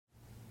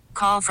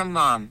Call from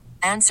mom.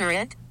 Answer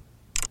it.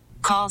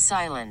 Call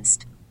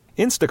silenced.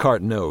 Instacart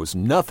knows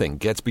nothing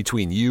gets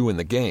between you and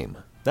the game.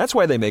 That's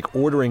why they make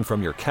ordering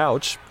from your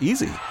couch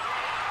easy.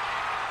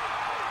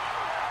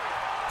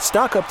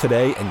 Stock up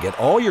today and get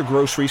all your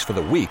groceries for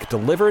the week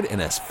delivered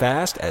in as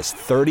fast as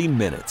 30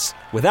 minutes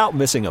without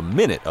missing a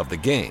minute of the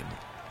game.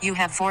 You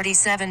have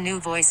 47 new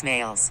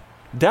voicemails.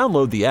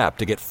 Download the app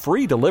to get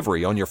free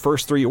delivery on your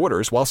first 3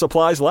 orders while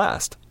supplies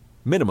last.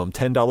 Minimum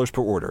 $10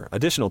 per order.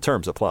 Additional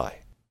terms apply.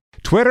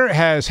 Twitter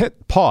has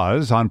hit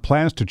pause on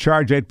plans to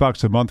charge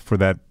 $8 a month for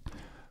that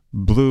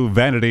blue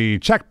vanity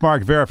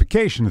checkmark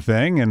verification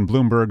thing, and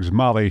Bloomberg's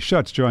Molly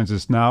Schutz joins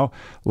us now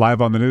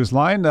live on the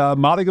Newsline.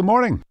 Molly, good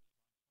morning.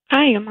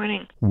 Hi, good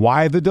morning.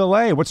 Why the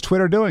delay? What's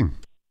Twitter doing?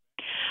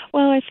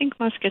 Well, I think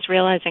Musk is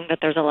realizing that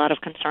there's a lot of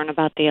concern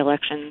about the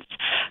elections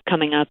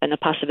coming up and the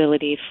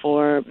possibility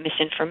for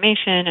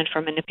misinformation and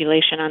for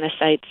manipulation on his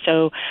site.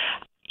 So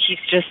he's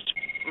just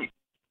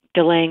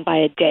delaying by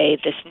a day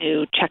this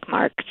new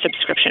checkmark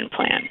subscription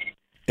plan.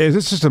 Is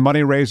this just a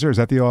money raiser? Is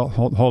that the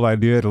whole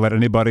idea, to let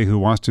anybody who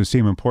wants to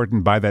seem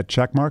important buy that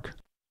checkmark?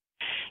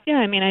 Yeah,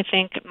 I mean, I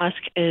think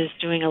Musk is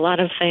doing a lot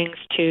of things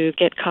to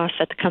get costs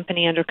at the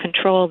company under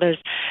control. There's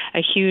a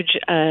huge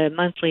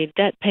monthly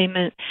debt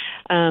payment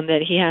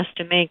that he has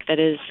to make that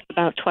is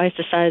about twice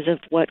the size of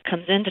what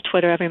comes into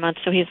Twitter every month.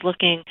 So he's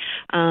looking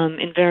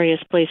in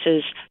various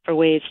places for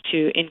ways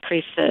to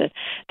increase the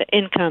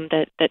income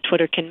that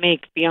Twitter can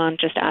make beyond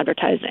just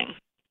advertising.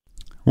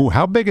 Ooh,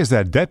 how big is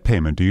that debt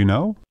payment? Do you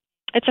know?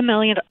 It's $1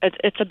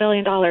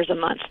 billion a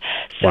month.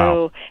 So.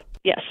 Wow.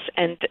 Yes,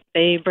 and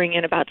they bring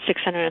in about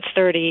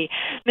 $630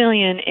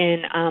 million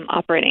in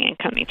operating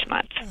income each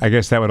month. I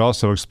guess that would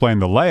also explain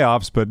the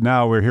layoffs, but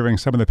now we're hearing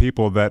some of the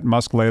people that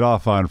Musk laid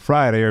off on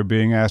Friday are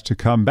being asked to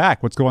come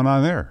back. What's going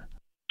on there?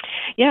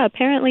 Yeah,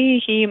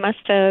 apparently he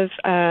must have,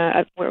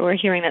 we're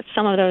hearing that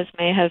some of those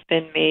may have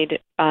been made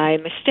by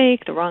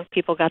mistake. The wrong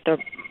people got the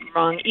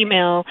wrong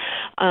email.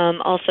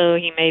 Also,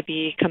 he may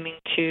be coming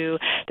to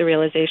the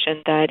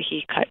realization that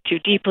he cut too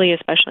deeply,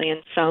 especially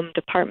in some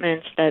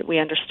departments that we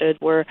understood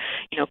were,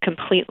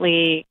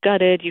 completely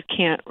gutted. You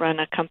can't run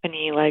a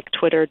company like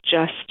Twitter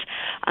just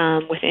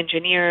with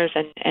engineers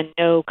and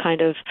no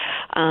kind of,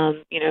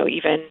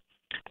 even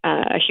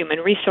a human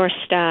resource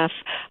staff.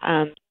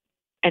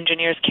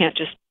 Engineers can't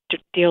just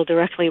deal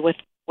directly with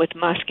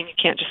Musk, and you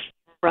can't just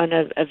run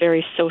a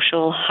very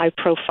social,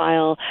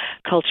 high-profile,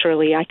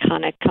 culturally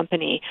iconic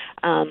company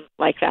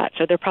like that.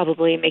 So they're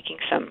probably making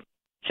some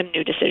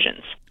new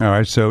decisions. All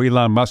right, so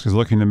Elon Musk is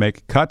looking to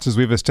make cuts, as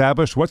we've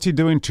established. What's he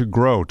doing to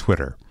grow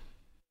Twitter?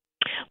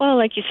 Well,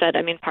 like you said,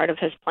 I mean, part of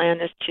his plan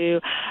is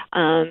to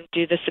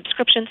do the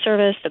subscription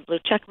service, the blue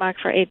check mark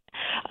for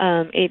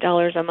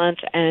 $8 a month,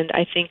 and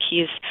I think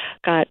he's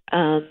got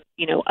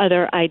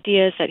other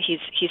ideas that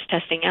he's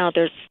testing out.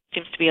 There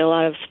seems to be a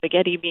lot of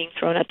spaghetti being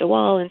thrown at the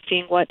wall and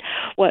seeing what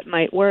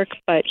might work,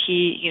 but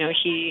he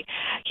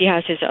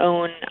has his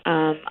own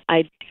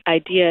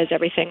ideas,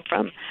 everything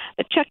from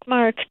the check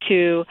mark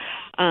to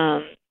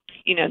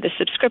the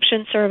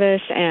subscription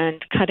service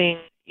and cutting.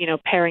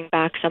 Paring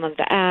back some of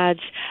the ads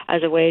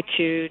as a way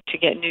to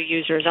get new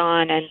users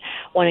on, and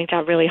wanting to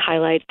really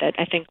highlight that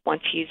I think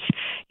once he's,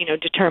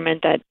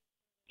 determined that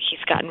he's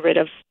gotten rid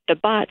of the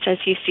bots as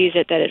he sees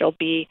it, that it'll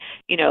be,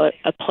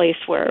 a place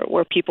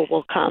where people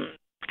will come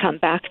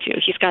back to.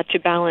 He's got to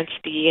balance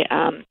the,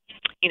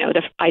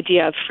 the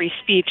idea of free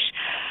speech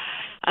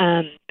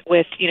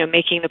with,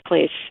 making the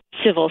place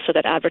civil so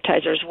that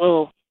advertisers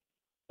will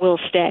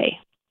stay.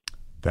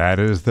 That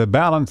is the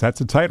balance. That's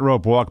a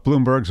tightrope walk.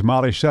 Bloomberg's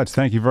Molly Schutz,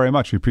 thank you very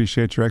much. We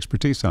appreciate your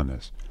expertise on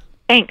this.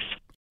 Thanks.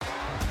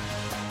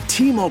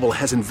 T-Mobile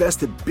has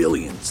invested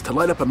billions to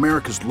light up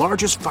America's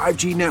largest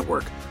 5G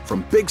network,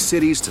 from big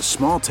cities to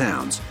small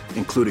towns,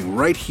 including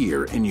right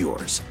here in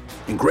yours.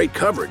 And great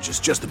coverage is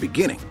just the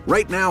beginning.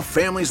 Right now,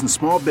 families and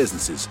small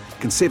businesses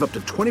can save up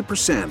to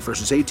 20%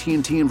 versus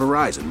AT&T and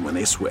Verizon when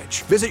they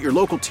switch. Visit your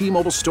local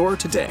T-Mobile store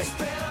today.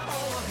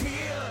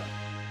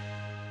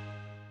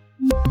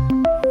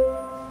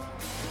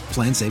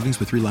 Plan savings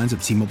with 3 lines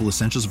of T-Mobile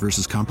Essentials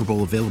versus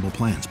comparable available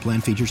plans.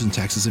 Plan features and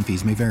taxes and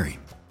fees may vary.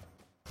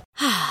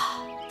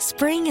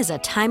 Spring is a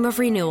time of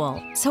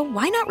renewal, so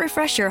why not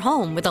refresh your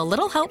home with a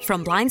little help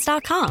from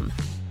Blinds.com?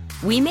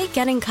 We make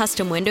getting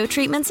custom window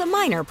treatments a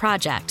minor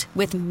project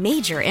with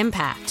major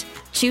impact.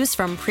 Choose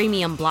from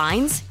premium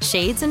blinds,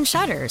 shades, and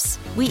shutters.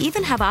 We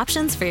even have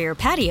options for your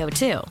patio,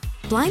 too.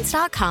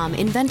 Blinds.com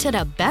invented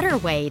a better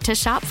way to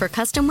shop for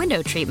custom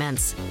window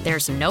treatments.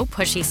 There's no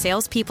pushy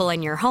salespeople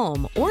in your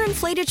home or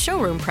inflated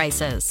showroom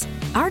prices.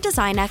 Our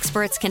design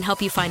experts can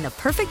help you find the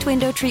perfect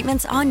window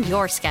treatments on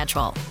your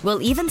schedule.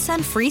 We'll even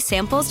send free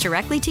samples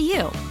directly to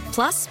you.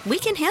 Plus, we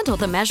can handle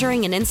the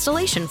measuring and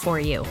installation for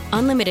you.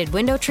 Unlimited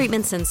window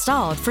treatments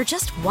installed for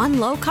just one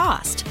low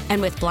cost. And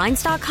with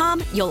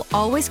Blinds.com, you'll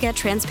always get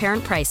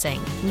transparent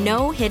pricing.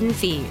 No hidden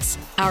fees.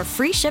 Our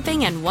free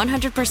shipping and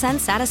 100%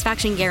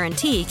 satisfaction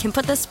guarantee can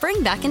put the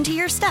spring back into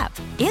your step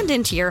and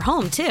into your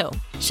home, too.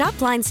 Shop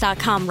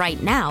Blinds.com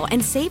right now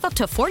and save up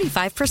to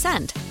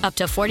 45%. Up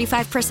to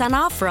 45%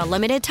 off for a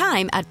limited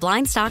time at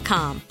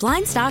Blinds.com.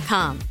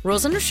 Blinds.com.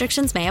 Rules and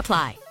restrictions may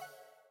apply.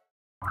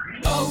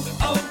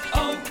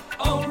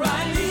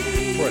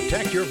 O'Reilly.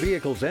 Protect your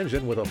vehicle's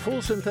engine with a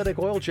full synthetic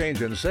oil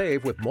change and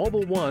save with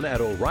Mobil 1 at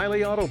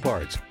O'Reilly Auto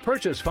Parts.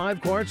 Purchase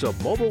 5 quarts of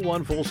Mobil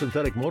 1 full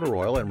synthetic motor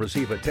oil and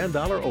receive a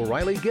 $10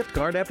 O'Reilly gift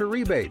card after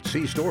rebate.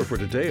 See store for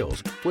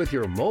details. With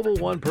your Mobil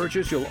 1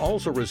 purchase, you'll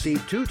also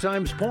receive 2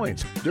 times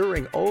points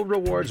during O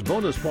Rewards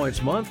Bonus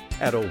Points Month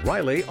at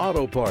O'Reilly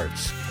Auto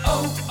Parts.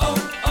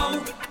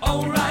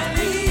 O'Reilly.